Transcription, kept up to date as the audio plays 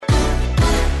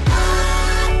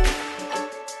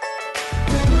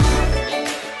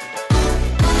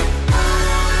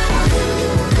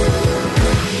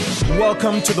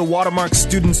Welcome to the Watermark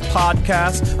Students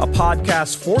Podcast, a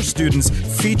podcast for students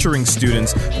featuring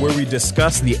students where we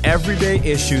discuss the everyday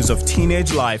issues of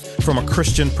teenage life from a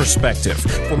Christian perspective.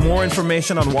 For more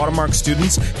information on Watermark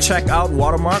students, check out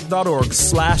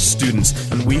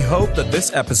watermark.org/students, and we hope that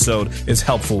this episode is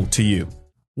helpful to you.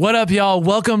 What up, y'all?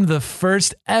 Welcome to the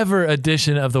first ever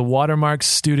edition of the Watermark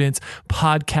Students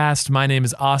Podcast. My name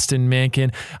is Austin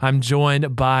Mankin. I'm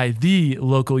joined by the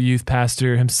local youth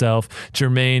pastor himself,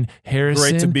 Jermaine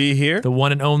Harrison. Great to be here. The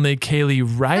one and only Kaylee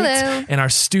Wright. Hello. And our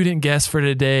student guest for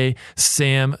today,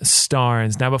 Sam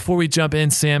Starnes. Now, before we jump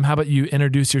in, Sam, how about you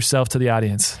introduce yourself to the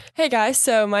audience? Hey guys,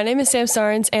 so my name is Sam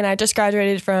Starnes and I just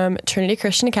graduated from Trinity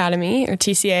Christian Academy, or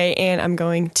TCA, and I'm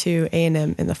going to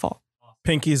A&M in the fall.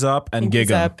 Pinkies up and Pinkies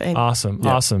gig 'em. up and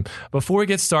Awesome. Before we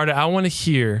get started, I want to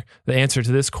hear the answer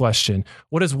to this question.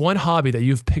 What is one hobby that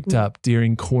you've picked up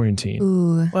during quarantine?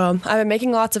 Ooh. Well, I've been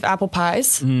making lots of apple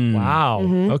pies. Wow.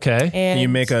 Okay. And Can you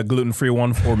make a gluten-free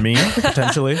one for me,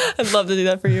 potentially? I'd love to do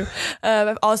that for you.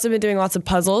 I've also been doing lots of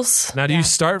puzzles. Now, do you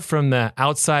start from the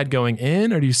outside going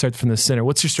in, or do you start from the center?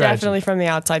 What's your strategy? Definitely from the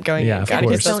outside going Yeah, in. of Gotta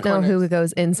course. get those Don't know corners. who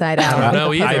goes inside I don't out.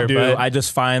 know either. I do. But I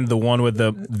just find the one with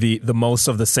the most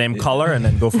of the same color and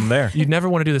then go from there. you'd never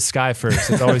want to do the sky first.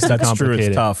 It's always too That's complicated. true.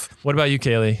 It's tough. What about you,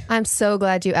 Kaylee? I'm so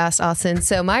glad you asked, Austin.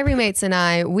 So my roommates and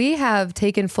I, we have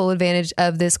taken full advantage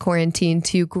of this quarantine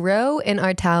to grow in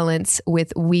our talents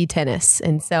with Wii tennis.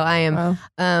 And so I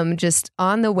am just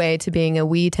on the way to being a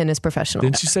Wii tennis professional.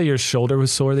 Didn't you say your shoulder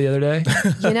was sore the other day?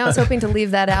 I was hoping to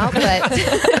leave that out,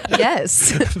 but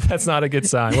yes. That's not a good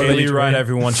sign. What about you, Kaylee Wright, Jermaine?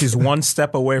 everyone. She's one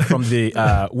step away from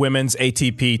the women's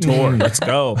ATP tour. Let's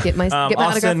go. Get my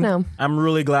autograph Austin, now. I'm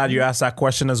really glad you asked that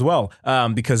question as well,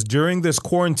 because during this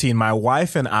quarantine, my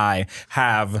wife and I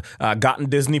have gotten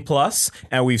Disney Plus,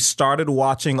 and we've started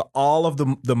watching all of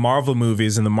the Marvel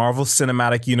movies in the Marvel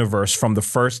Cinematic Universe from the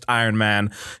first Iron Man,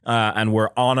 and we're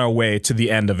on our way to the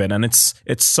end of it. And it's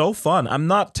so fun. I'm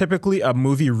not typically a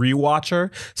movie rewatcher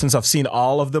since I've seen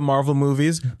all of the Marvel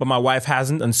movies, but my wife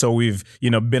hasn't, and so we've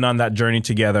been on that journey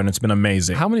together, and it's been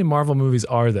amazing. How many Marvel movies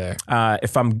are there?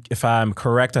 If I'm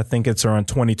correct, I think it's around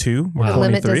 22 or The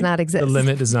limit 23. does not exist. The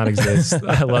limit does not exist.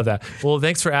 I love that. Well,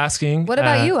 thanks for asking. What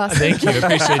about you, Austin? Thank you.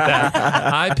 Appreciate that.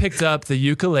 I picked up the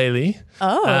ukulele.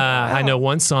 I know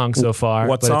one song so far.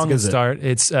 What but song it's is a good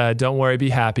it? start. It's Don't Worry, Be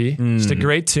Happy. Just a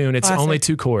great tune. It's Classic. only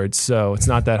 2 chords, so it's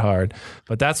not that hard.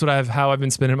 But that's how I've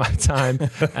been spending my time,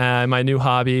 my new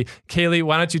hobby. Kaylee,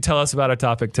 why don't you tell us about our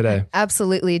topic today?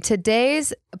 Absolutely.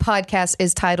 Today's podcast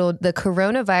is titled The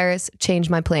Coronavirus Changed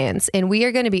My Plans. And we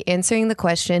are going to be answering the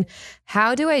question,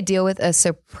 how do I deal with a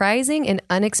surprising and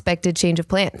unexpected change of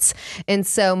plans? And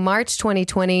so March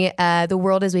 2020, the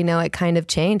world as we know it kind of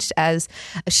changed as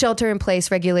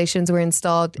shelter-in-place regulations were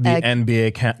installed. The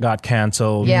NBA got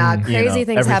canceled. Yeah, crazy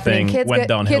things happening. Everything went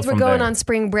downhill Kids were from going there. on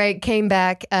spring break, came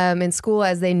back, and school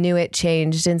as they knew it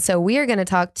changed. And so we are going to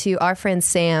talk to our friend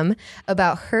Sam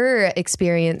about her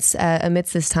experience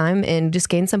amidst this time and just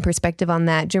gain some perspective on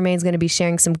that. Jermaine's going to be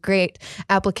sharing some great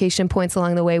application points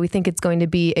along the way. We think it's going to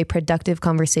be a productive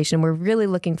conversation. We're really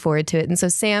looking forward to it. And so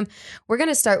Sam, we're going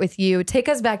to start with you. Take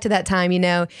us back to that time,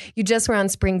 you just were on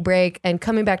spring break and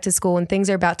coming back to school and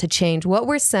things are about to change. What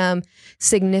were some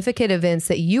significant events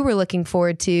that you were looking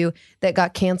forward to that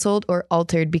got canceled or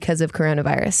altered because of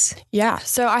coronavirus? Yeah,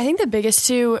 so I think the biggest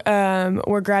two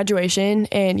were graduation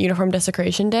and uniform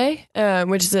desecration day,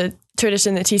 which is a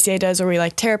tradition that TCA does where we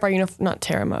tear up our not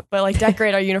tear them up, but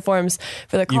decorate our uniforms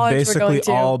for the You college we're going basically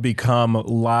to. all become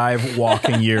live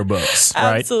walking yearbooks,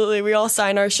 right? Absolutely. We all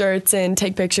sign our shirts and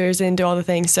take pictures and do all the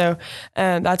things. So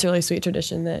that's a really sweet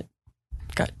tradition that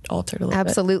got altered a little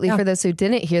Absolutely. bit. For those who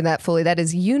didn't hear that fully, that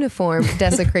is Uniform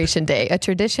Desecration Day, a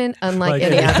tradition unlike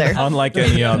any other. Unlike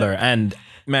any other. And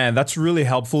man, that's really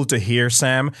helpful to hear,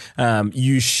 Sam.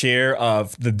 You share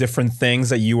of the different things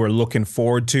that you were looking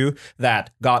forward to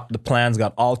that the plans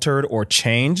got altered or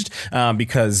changed.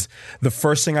 Because the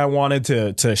first thing I wanted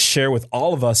to share with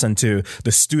all of us and to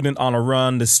the student on a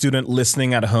run, the student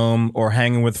listening at home or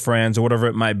hanging with friends or whatever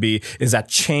it might be, is that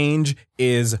change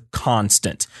is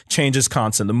constant. Change is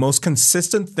constant. The most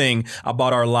consistent thing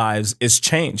about our lives is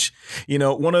change.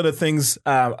 One of the things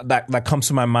that comes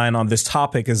to my mind on this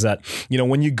topic is that,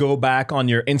 when you go back on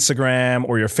your Instagram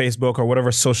or your Facebook or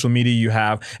whatever social media you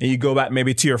have, and you go back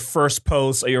maybe to your first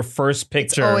post or your first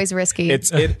picture. It's always risky.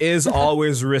 It is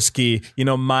always risky.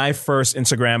 My first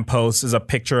Instagram post is a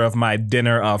picture of my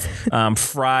dinner of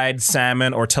fried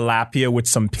salmon or tilapia with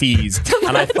some peas.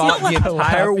 And I thought the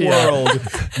entire world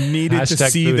needed to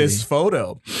Hashtag see foodie. this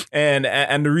photo.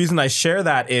 And the reason I share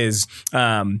that is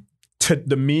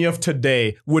the me of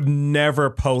today would never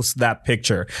post that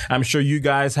picture. I'm sure you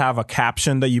guys have a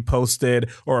caption that you posted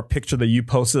or a picture that you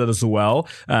posted as well,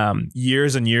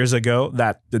 years and years ago,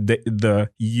 that the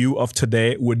you of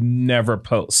today would never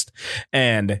post.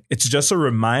 And it's just a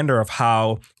reminder of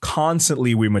how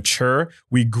constantly we mature,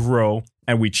 we grow,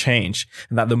 and we change,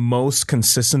 and that the most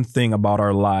consistent thing about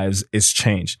our lives is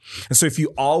change. And so if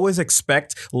you always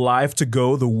expect life to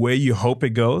go the way you hope it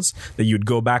goes, that you'd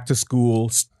go back to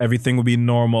school, everything would be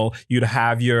normal, you'd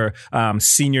have your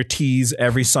senior teas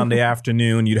every Sunday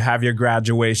afternoon, you'd have your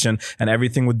graduation, and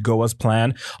everything would go as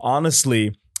planned,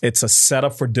 honestly, it's a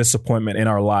setup for disappointment in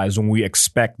our lives when we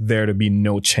expect there to be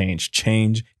no change.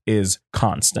 Change is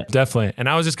constant. Definitely. And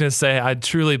I was just going to say, I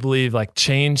truly believe like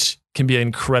change can be an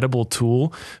incredible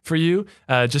tool for you,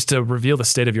 just to reveal the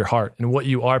state of your heart and what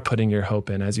you are putting your hope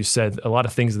in. As you said, a lot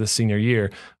of things this senior year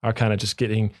are kind of just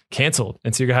getting canceled.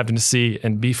 And so you're having to see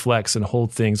and be flex and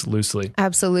hold things loosely.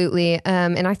 Absolutely.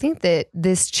 And I think that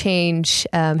this change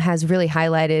has really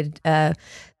highlighted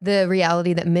the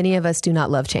reality that many of us do not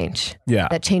love change. Yeah.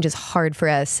 That change is hard for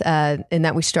us and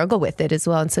that we struggle with it as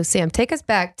well. And so, Sam, take us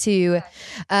back to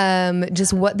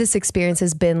just what this experience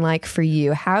has been like for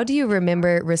you. How do you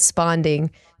remember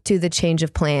responding to the change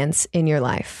of plans in your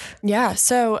life? Yeah.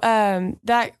 So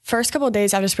that first couple of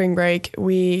days after spring break,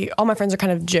 all my friends are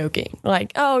kind of joking,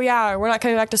 like, oh yeah, we're not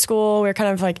coming back to school. We're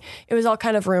kind of like, it was all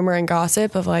kind of rumor and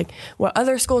gossip of like what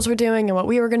other schools were doing and what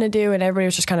we were going to do. And everybody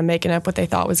was just kind of making up what they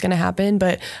thought was going to happen.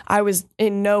 But I was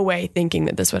in no way thinking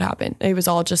that this would happen. It was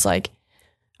all just like,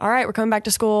 all right, we're coming back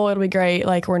to school. It'll be great.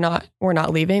 Like we're not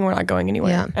leaving. We're not going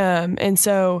anywhere. Yeah. And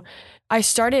so I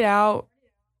started out,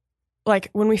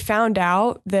 like when we found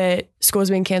out that school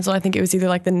was being canceled, I think it was either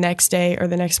like the next day or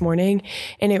the next morning.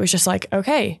 And it was just like,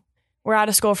 okay, we're out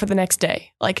of school for the next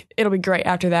day. Like it'll be great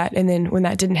after that. And then when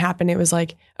that didn't happen, it was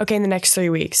like, okay, in the next 3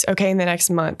 weeks, okay, in the next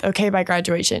month, okay, by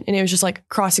graduation. And it was just like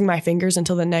crossing my fingers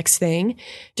until the next thing,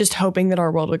 just hoping that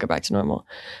our world would go back to normal.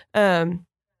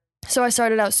 So I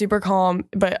started out super calm,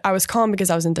 but I was calm because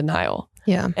I was in denial.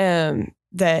 Yeah.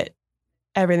 That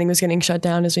everything was getting shut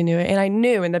down as we knew it. And I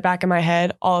knew in the back of my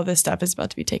head, all of this stuff is about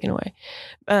to be taken away.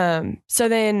 So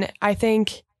then I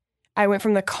think I went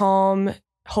from the calm,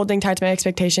 holding tight to my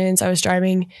expectations. I was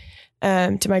driving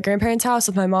to my grandparents' house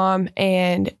with my mom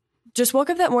and just woke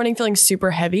up that morning feeling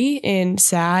super heavy and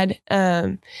sad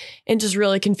and just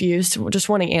really confused, just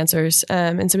wanting answers.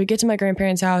 And so we get to my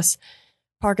grandparents' house,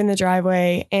 park in the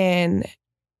driveway, and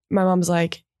my mom's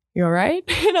like, you all right?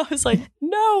 And I was like,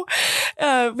 no.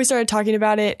 We started talking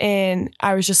about it and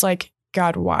I was just like,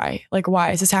 God, why? Like,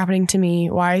 why is this happening to me?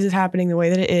 Why is it happening the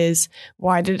way that it is?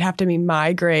 Why did it have to be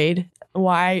my grade?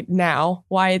 Why now?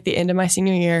 Why at the end of my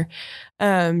senior year?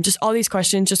 Just all these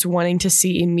questions, just wanting to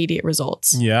see immediate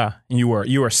results. Yeah. You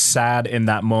were sad in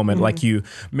that moment. Mm-hmm. Like you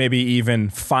maybe even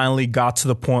finally got to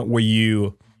the point where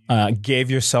you gave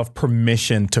yourself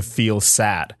permission to feel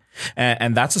sad.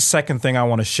 And that's the second thing I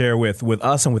want to share with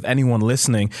us and with anyone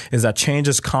listening is that change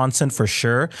is constant for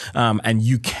sure. And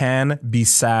you can be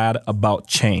sad about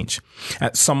change.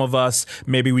 Some of us,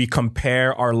 maybe we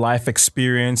compare our life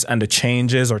experience and the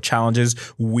changes or challenges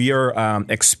we are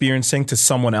experiencing to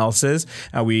someone else's.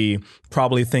 And we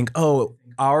probably think, oh,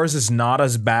 ours is not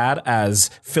as bad as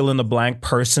fill in the blank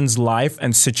person's life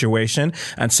and situation.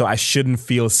 And so I shouldn't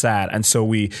feel sad. And so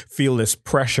we feel this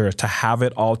pressure to have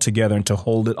it all together and to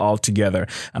hold it all together.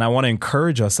 And I want to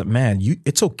encourage us that, man,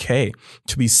 it's okay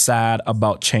to be sad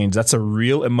about change. That's a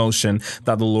real emotion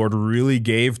that the Lord really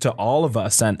gave to all of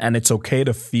us. And it's okay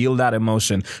to feel that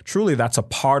emotion. Truly, that's a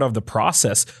part of the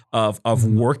process of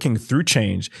working through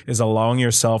change, is allowing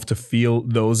yourself to feel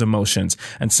those emotions.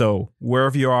 And so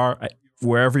wherever you are,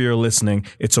 wherever you're listening,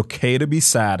 it's okay to be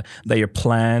sad that your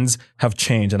plans have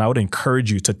changed. And I would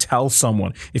encourage you to tell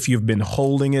someone, if you've been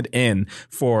holding it in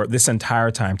for this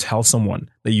entire time, tell someone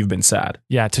that you've been sad.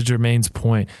 Yeah, to Jermaine's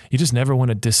point, you just never want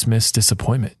to dismiss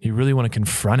disappointment. You really want to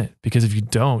confront it, because if you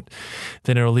don't,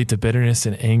 then it'll lead to bitterness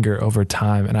and anger over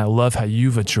time. And I love how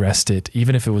you've addressed it.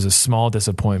 Even if it was a small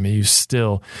disappointment, you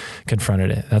still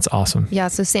confronted it. That's awesome. Yeah.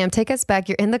 So Sam, take us back.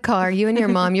 You're in the car, you and your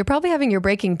mom, you're probably having your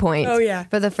breaking point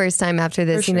for the first time after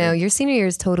this. For sure. You know, your senior year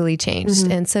has totally changed.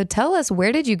 And so tell us,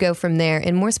 where did you go from there?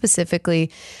 And more specifically,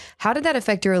 how did that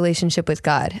affect your relationship with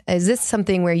God? Is this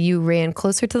something where you ran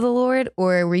closer to the Lord,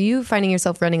 or were you finding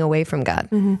yourself running away from God?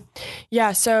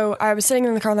 Yeah. So I was sitting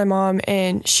in the car with my mom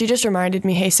and she just reminded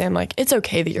me, hey, Sam, like, it's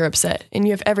okay that you're upset and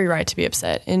you have every right to be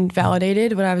upset, and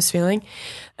validated what I was feeling.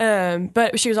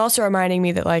 But she was also reminding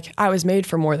me that like I was made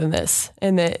for more than this,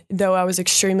 and that though I was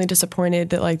extremely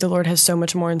disappointed that like the Lord has so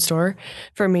much more in store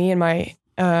for me and my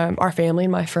our family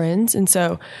and my friends. And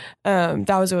so that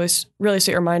was always really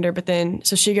sweet reminder. But then,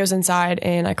 so she goes inside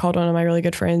and I called one of my really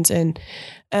good friends, and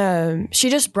she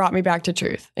just brought me back to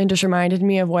truth and just reminded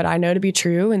me of what I know to be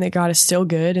true, and that God is still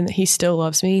good and that he still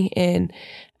loves me, and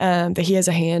that he has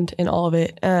a hand in all of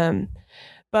it.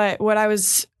 But what I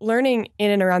was learning in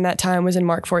and around that time was in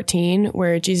Mark 14,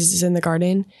 where Jesus is in the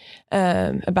garden,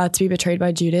 about to be betrayed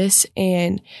by Judas.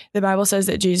 And the Bible says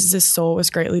that Jesus' soul was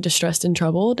greatly distressed and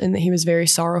troubled, and that he was very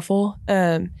sorrowful.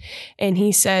 And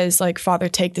he says, like, Father,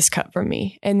 take this cup from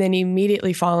me. And then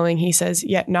immediately following, he says,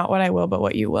 yet not what I will, but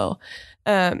what you will.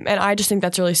 And I just think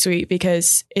that's really sweet,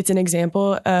 because it's an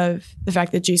example of the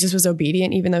fact that Jesus was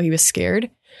obedient, even though he was scared.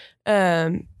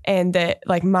 And that,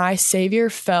 like, my Savior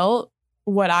felt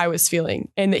what I was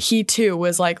feeling, and that he too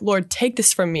was like, Lord, take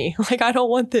this from me. Like, I don't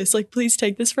want this. Like, please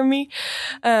take this from me.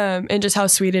 And just how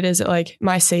sweet it is that, like,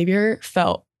 my Savior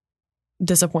felt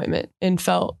disappointment and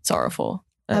felt sorrowful.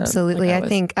 Absolutely. Like I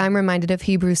think I'm reminded of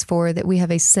Hebrews 4, that we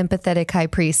have a sympathetic high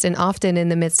priest, and often in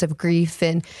the midst of grief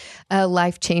and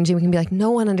life changing, we can be like,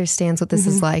 no one understands what this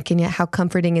is like. And yet how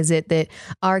comforting is it that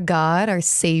our God, our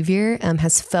Savior,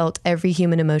 has felt every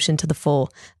human emotion to the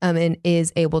full, and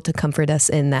is able to comfort us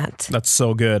in that. That's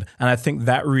so good. And I think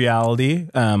that reality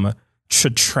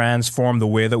should transform the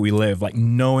way that we live, like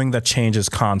knowing that change is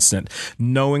constant,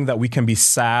 knowing that we can be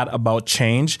sad about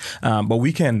change, but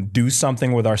we can do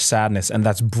something with our sadness, and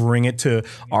that's bring it to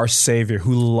our Savior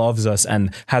who loves us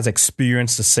and has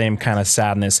experienced the same kind of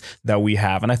sadness that we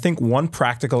have. And I think one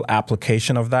practical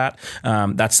application of that,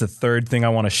 that's the third thing I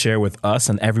want to share with us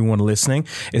and everyone listening,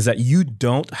 is that you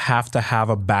don't have to have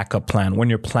a backup plan. When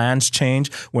your plans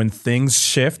change, when things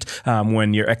shift,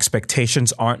 when your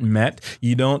expectations aren't met,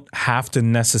 you don't have to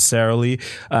necessarily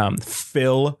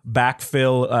backfill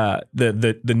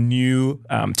the new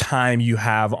time you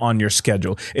have on your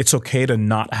schedule. It's okay to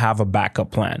not have a backup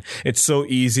plan. It's so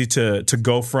easy to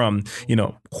go from,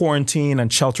 quarantine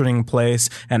and sheltering in place,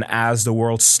 and as the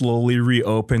world slowly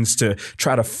reopens, to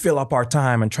try to fill up our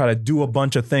time and try to do a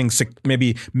bunch of things to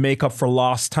maybe make up for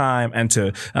lost time and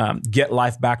to get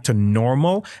life back to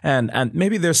normal. And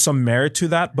maybe there's some merit to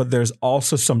that, but there's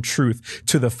also some truth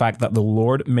to the fact that the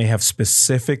Lord may have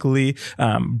specifically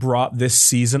brought this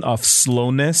season of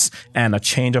slowness and a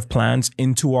change of plans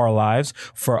into our lives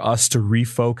for us to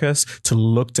refocus, to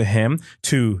look to him,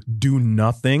 to do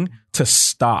nothing, to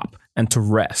stop, and to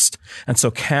rest. And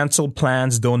so canceled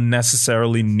plans don't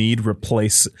necessarily need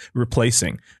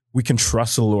replacing. We can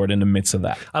trust the Lord in the midst of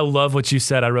that. I love what you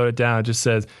said. I wrote it down. It just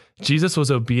says, Jesus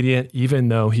was obedient even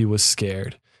though he was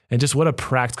scared. And just what a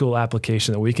practical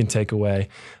application that we can take away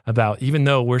about, even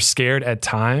though we're scared at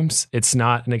times, it's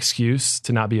not an excuse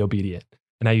to not be obedient.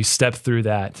 And how you stepped through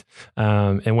that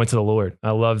and went to the Lord. I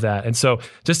love that. And so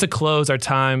just to close our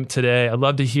time today, I'd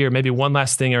love to hear maybe one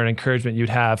last thing or an encouragement you'd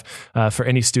have for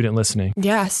any student listening.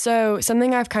 Yeah. So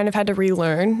something I've kind of had to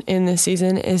relearn in this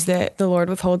season is that the Lord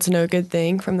withholds no good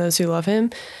thing from those who love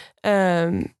him.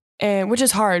 And which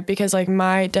is hard, because like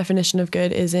my definition of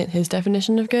good isn't his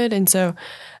definition of good. And so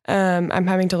I'm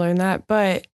having to learn that.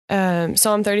 But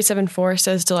Psalm 37:4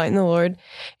 says, delight in the Lord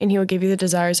and he will give you the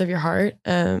desires of your heart,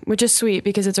 which is sweet,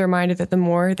 because it's a reminder that the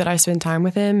more that I spend time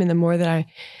with him and the more that I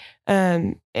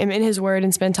am in his word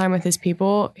and spend time with his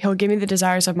people, he'll give me the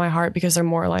desires of my heart because they're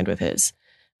more aligned with his.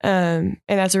 And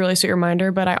that's a really sweet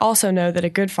reminder. But I also know that a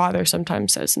good father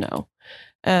sometimes says no.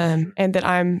 And that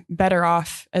I'm better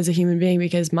off as a human being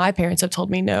because my parents have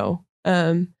told me no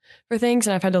for things,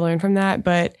 and I've had to learn from that.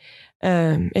 But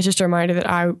it's just a reminder that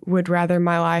I would rather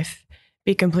my life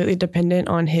be completely dependent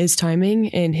on his timing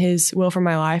and his will for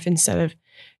my life, instead of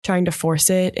trying to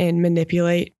force it and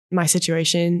manipulate my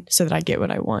situation so that I get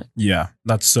what I want. Yeah,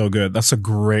 that's so good. That's a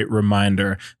great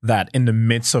reminder that in the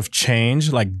midst of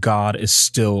change, like God is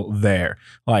still there.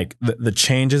 Like the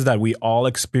changes that we all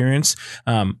experience,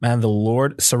 and the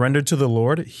Lord, surrendered to the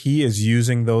Lord, he is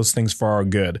using those things for our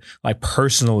good. Like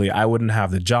personally, I wouldn't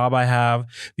have the job I have,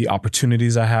 the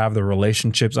opportunities I have, the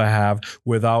relationships I have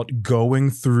without going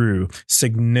through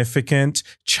significant,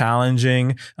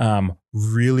 challenging,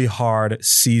 really hard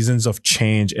seasons of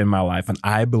change in my life. And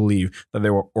I believe that they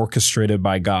were orchestrated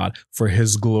by God for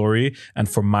his glory and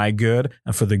for my good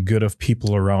and for the good of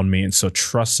people around me. And so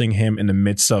trusting him in the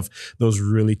midst of those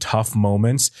really tough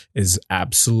moments is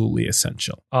absolutely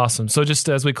essential. Awesome. So just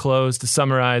as we close, to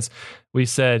summarize, we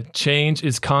said change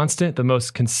is constant. The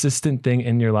most consistent thing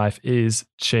in your life is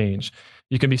change.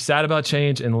 You can be sad about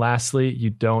change. And lastly, you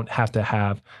don't have to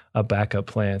have a backup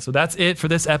plan. So that's it for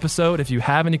this episode. If you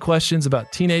have any questions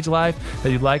about teenage life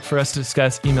that you'd like for us to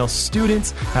discuss, email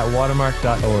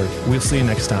students@watermark.org. We'll see you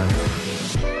next time.